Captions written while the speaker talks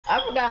I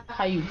forgot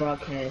how you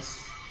broadcast.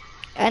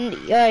 And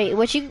alright,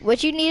 what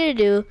you need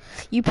to do,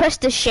 you press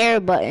the share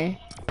button.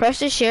 Press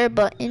the share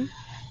button.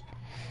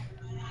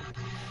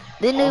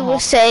 Then it will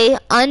say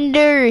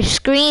under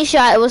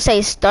screenshot. It will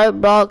say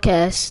start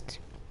broadcast.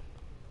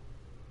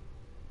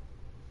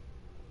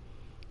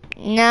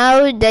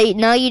 Now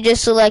you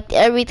just select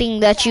everything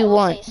that you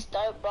want.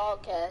 Start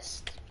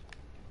broadcast.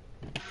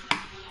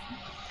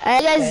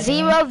 I got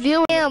 0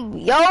 views.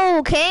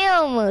 Yo,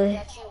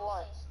 Cam.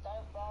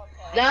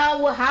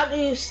 Now, how do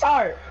you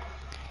start?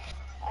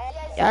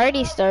 I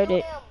already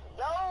started.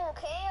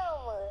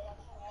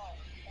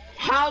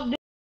 How do?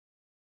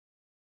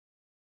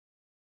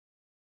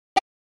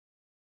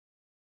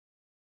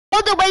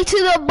 All the way to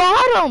the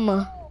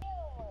bottom.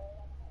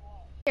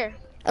 Here.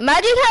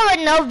 Imagine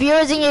having no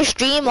viewers in your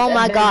stream. Oh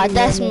my god,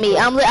 that's me.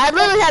 I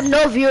literally have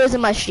no viewers in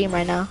my stream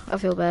right now. I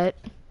feel bad.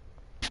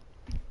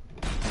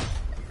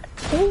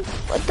 Ooh,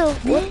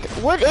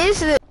 what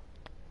is it?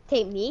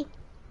 Take me.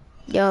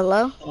 Yo,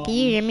 hello? Can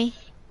you hear me?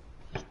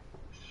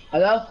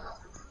 Hello?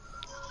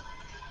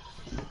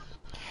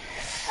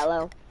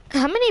 Hello.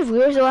 How many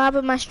viewers do I have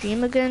in my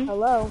stream again?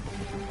 Hello.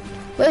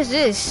 What is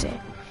this?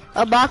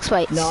 A box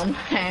fight. No.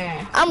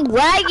 I'm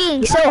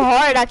lagging so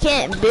hard I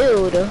can't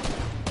build.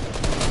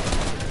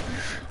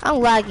 I'm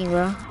lagging,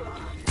 bro.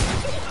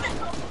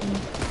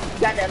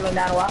 Got that low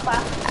down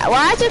Wi-Fi?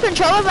 Why is your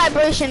controller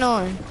vibration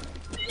on?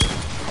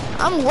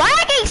 I'm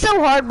lagging so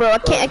hard, bro. I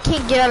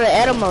can't get out of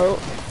edit mode.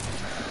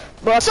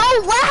 Bro, so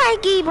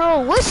laggy,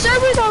 bro. What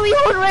servers are we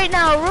on right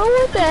now, bro?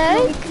 What the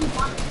heck?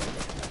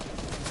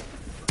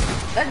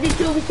 Let's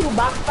do 2v2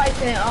 box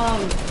fights and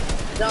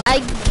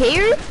I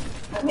care.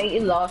 Hey,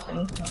 you lost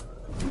me.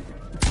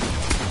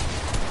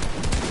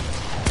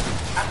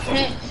 I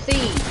can't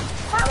see.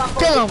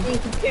 Kill him.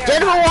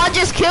 General, I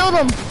just killed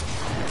him.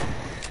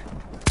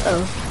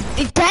 Oh,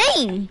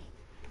 dang.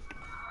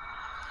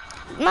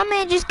 My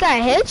man just got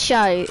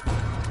headshot.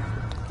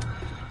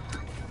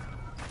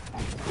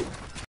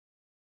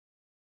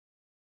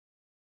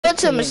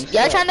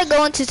 Y'all trying to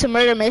go into some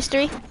murder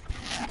mystery?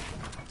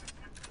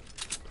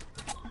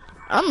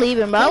 I'm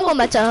leaving, bro. I'm going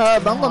back to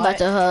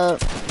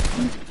hub.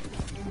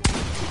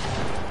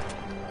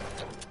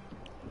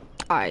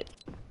 Alright.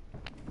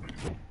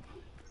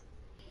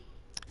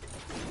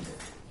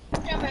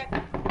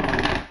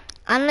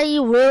 I know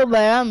you will, but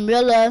I'm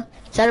real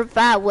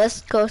certified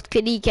West Coast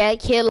kitty cat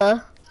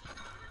killer.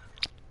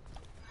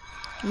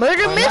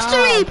 Murder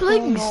mystery,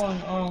 please.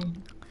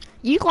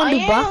 You gonna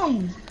do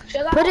both?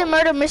 Put in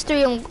murder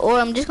mystery or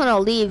I'm just gonna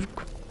leave.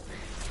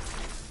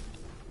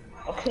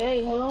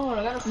 Okay, hold on.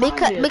 I gotta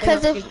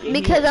find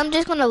because I'm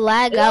just gonna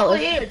lag out.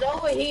 It's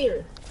over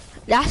here.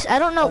 That's I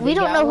don't know. We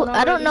don't know.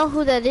 I don't know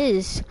who that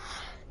is.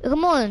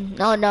 Come on.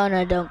 No,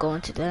 don't go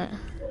into that.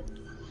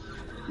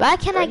 Why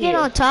can't I get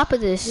on top of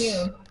this?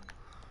 Yeah.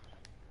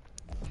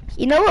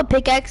 You know what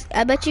pickaxe?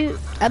 I bet you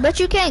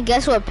can't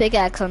guess what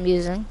pickaxe I'm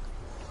using.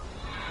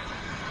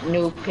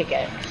 New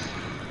pickaxe.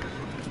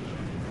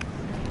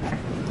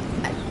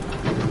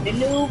 The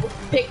new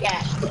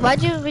pickaxe.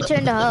 Why'd you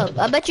return the hub?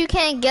 I bet you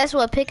can't guess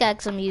what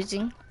pickaxe I'm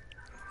using.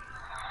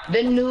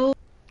 The new.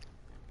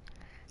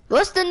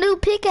 What's the new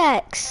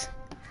pickaxe?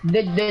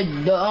 The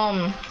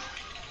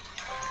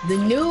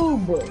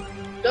noob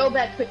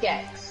throwback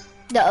pickaxe.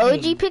 The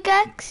OG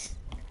pickaxe?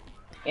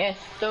 Yes,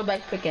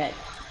 throwback pickaxe.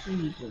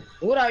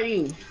 What are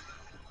you?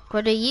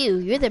 What are you?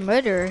 You're the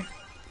murderer.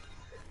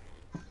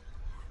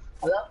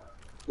 Hello?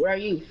 Where are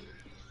you?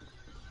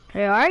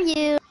 Where are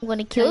you? I'm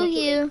gonna kill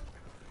you.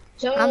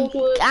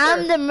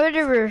 I'm the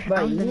murderer.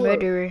 I'm the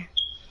murderer.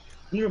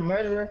 You're a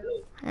murderer?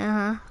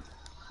 Uh-huh.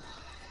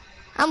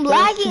 I'm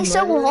lagging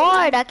so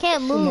hard, I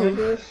can't move.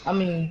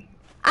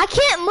 I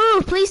can't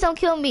move, please don't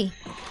kill me.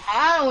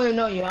 I don't even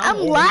know you. I'm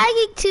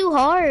lagging too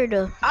hard.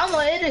 I'm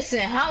an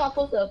innocent. How am I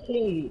supposed to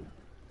kill you?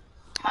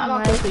 How am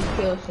I supposed to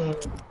kill someone?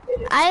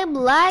 I'm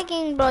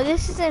lagging, bro.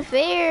 This isn't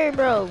fair,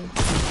 bro.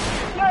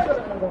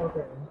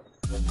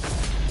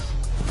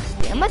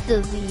 I'm about to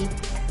leave.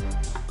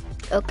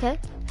 Okay.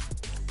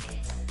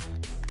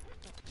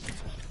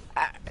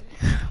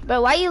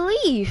 Bro, why you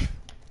leave?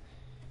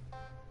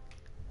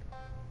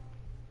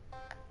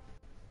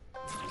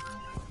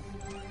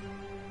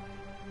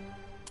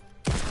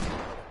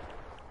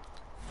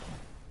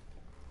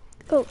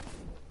 Oh.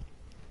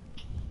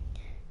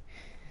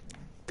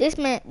 This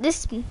man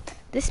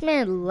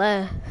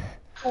left.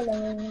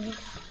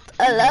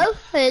 Hello.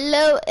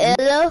 Hello.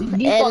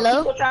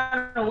 People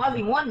trying to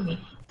 1v1 me.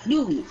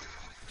 Dude.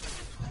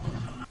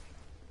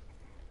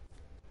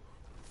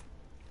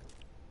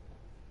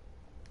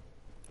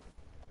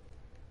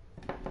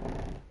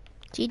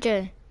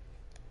 TJ.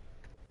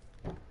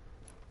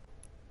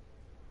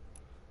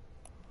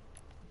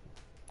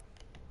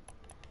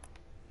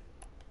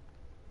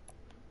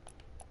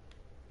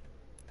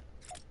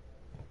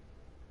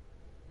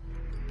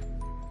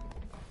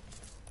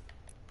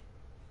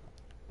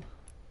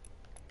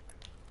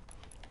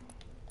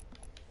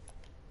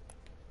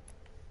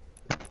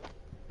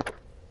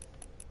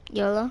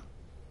 YOLO.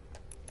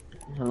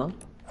 Hello?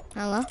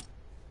 Hello?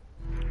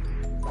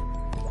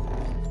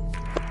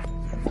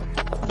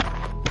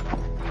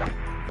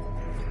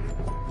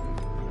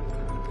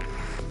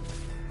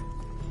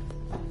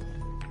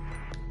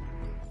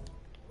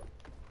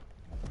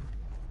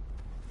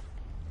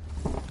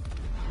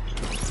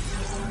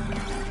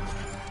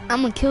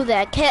 I'm gonna kill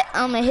that cat.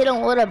 I'm gonna hit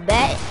him with a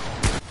bat.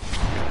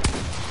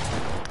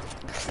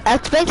 I'm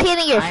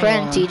spectating your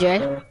friend,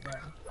 TJ.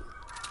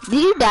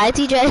 Did you die,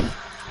 TJ?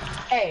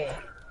 Hey.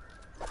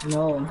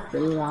 No,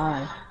 they're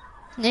not.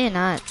 No, you're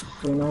not.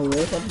 You know who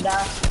is up to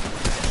die?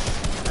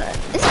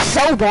 This is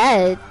so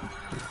bad.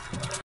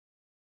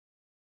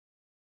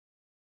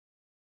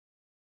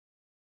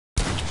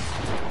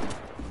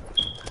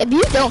 If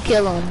you don't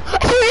kill him,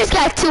 you just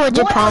got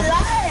 200 pump.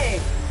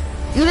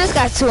 You just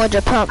got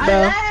 200 pump,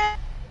 bro.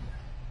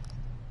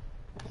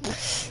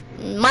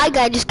 My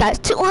guy just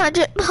got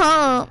 200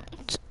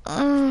 pumps.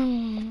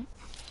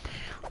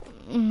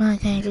 My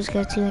guy just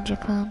got 200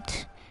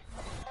 pumps.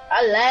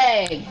 I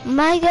lag.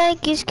 My guy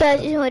just got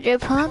 200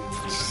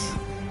 pumps.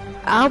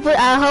 I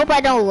hope I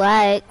don't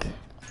lag.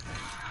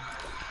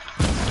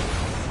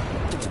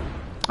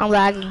 I'm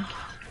lagging.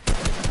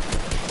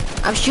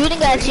 I'm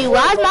shooting at you.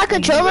 Why is my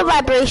controller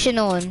vibration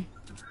on?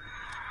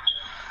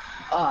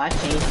 Oh, I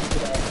changed it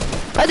today.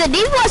 Bro, the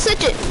default's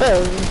such a...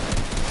 Bro,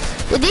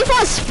 the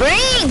default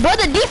spring. Bro,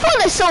 the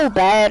default is so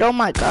bad. Oh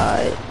my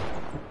god.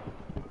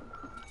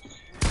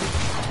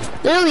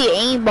 Literally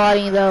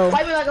aimbotting though.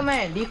 Fight me like a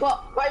man.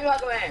 Default. Fight me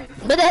like a man.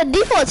 But the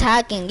default's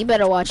hacking. You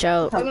better watch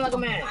out. Fight me like a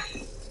man.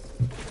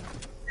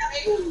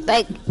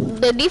 Like,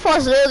 the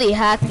default's literally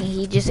hacking.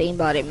 He just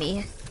aimbotted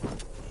me.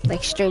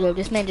 Like, straight up.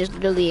 This man just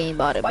literally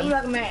aimbotted Fight me me.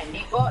 like a man.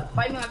 Default.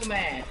 Fight me like a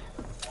man.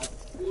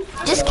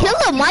 Just kill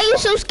him. Why are you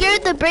so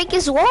scared to break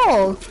his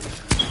wall?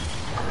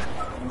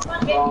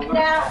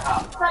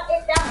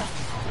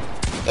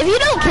 If you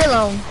don't kill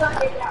him,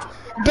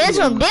 diss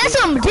him, diss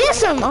him,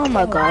 diss him. Oh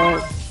my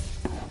god.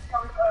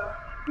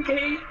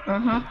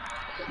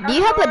 Do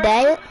you have a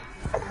dad?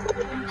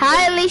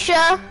 Hi,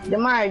 Alicia.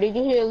 Demar, did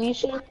you hear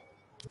Alicia?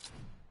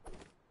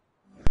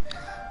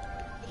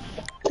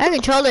 My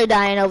controller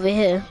dying over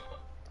here.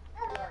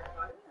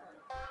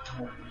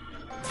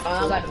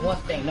 I got one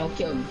thing. Don't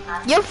kill me.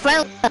 Your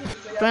friend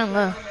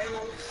left.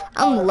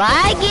 I'm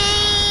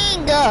lagging.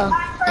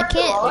 I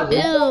can't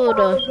build.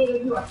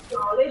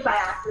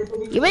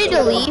 You ready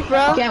to leave,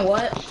 bro? Can't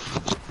what?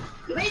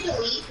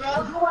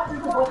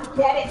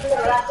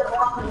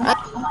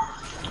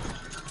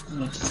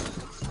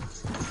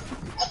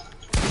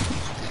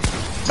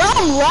 Bro,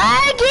 I'm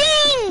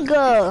lagging.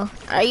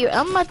 Are you?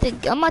 I'm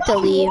about to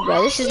leave,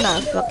 bro. This is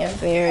not fucking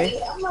fair.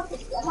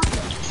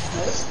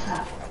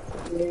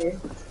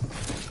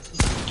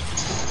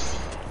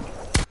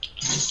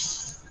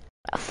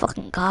 Oh,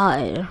 fucking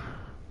god.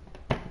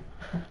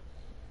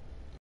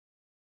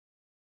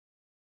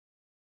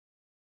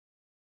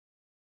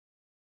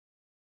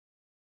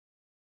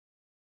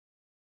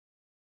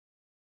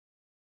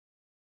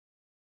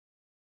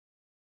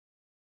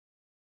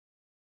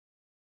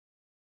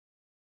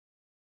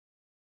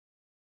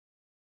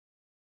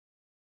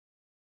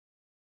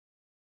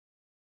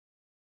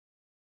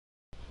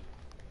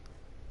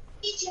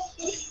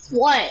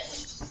 What?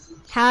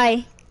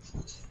 Hi.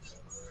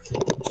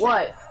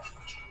 What?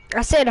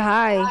 I said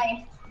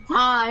hi.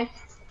 Hi.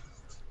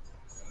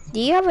 Do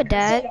you have a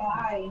dad?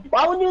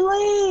 Why would you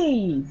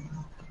leave?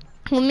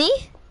 With me?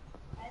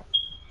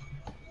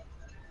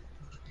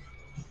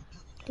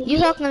 You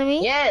talking to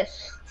me?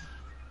 Yes.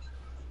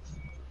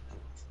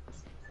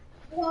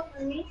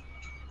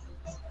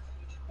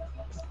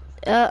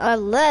 I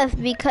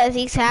left because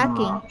he's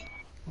hacking.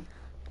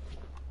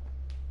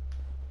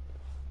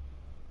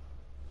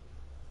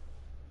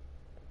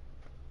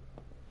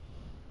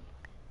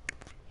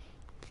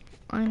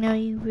 I know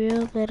you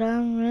real, but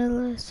I'm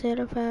real.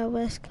 Certified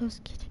West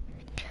Coast kid.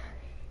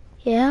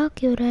 Yeah, I'll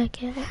kill that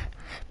cat.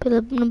 Put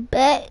up in the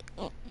back.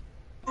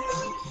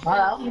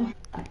 Hello?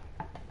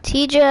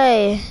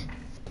 TJ.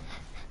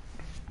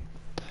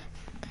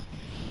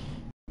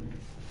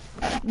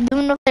 You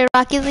wanna play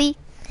Rocket League?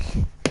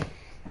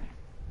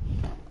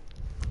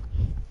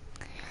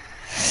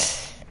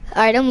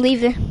 Alright, I'm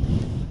leaving.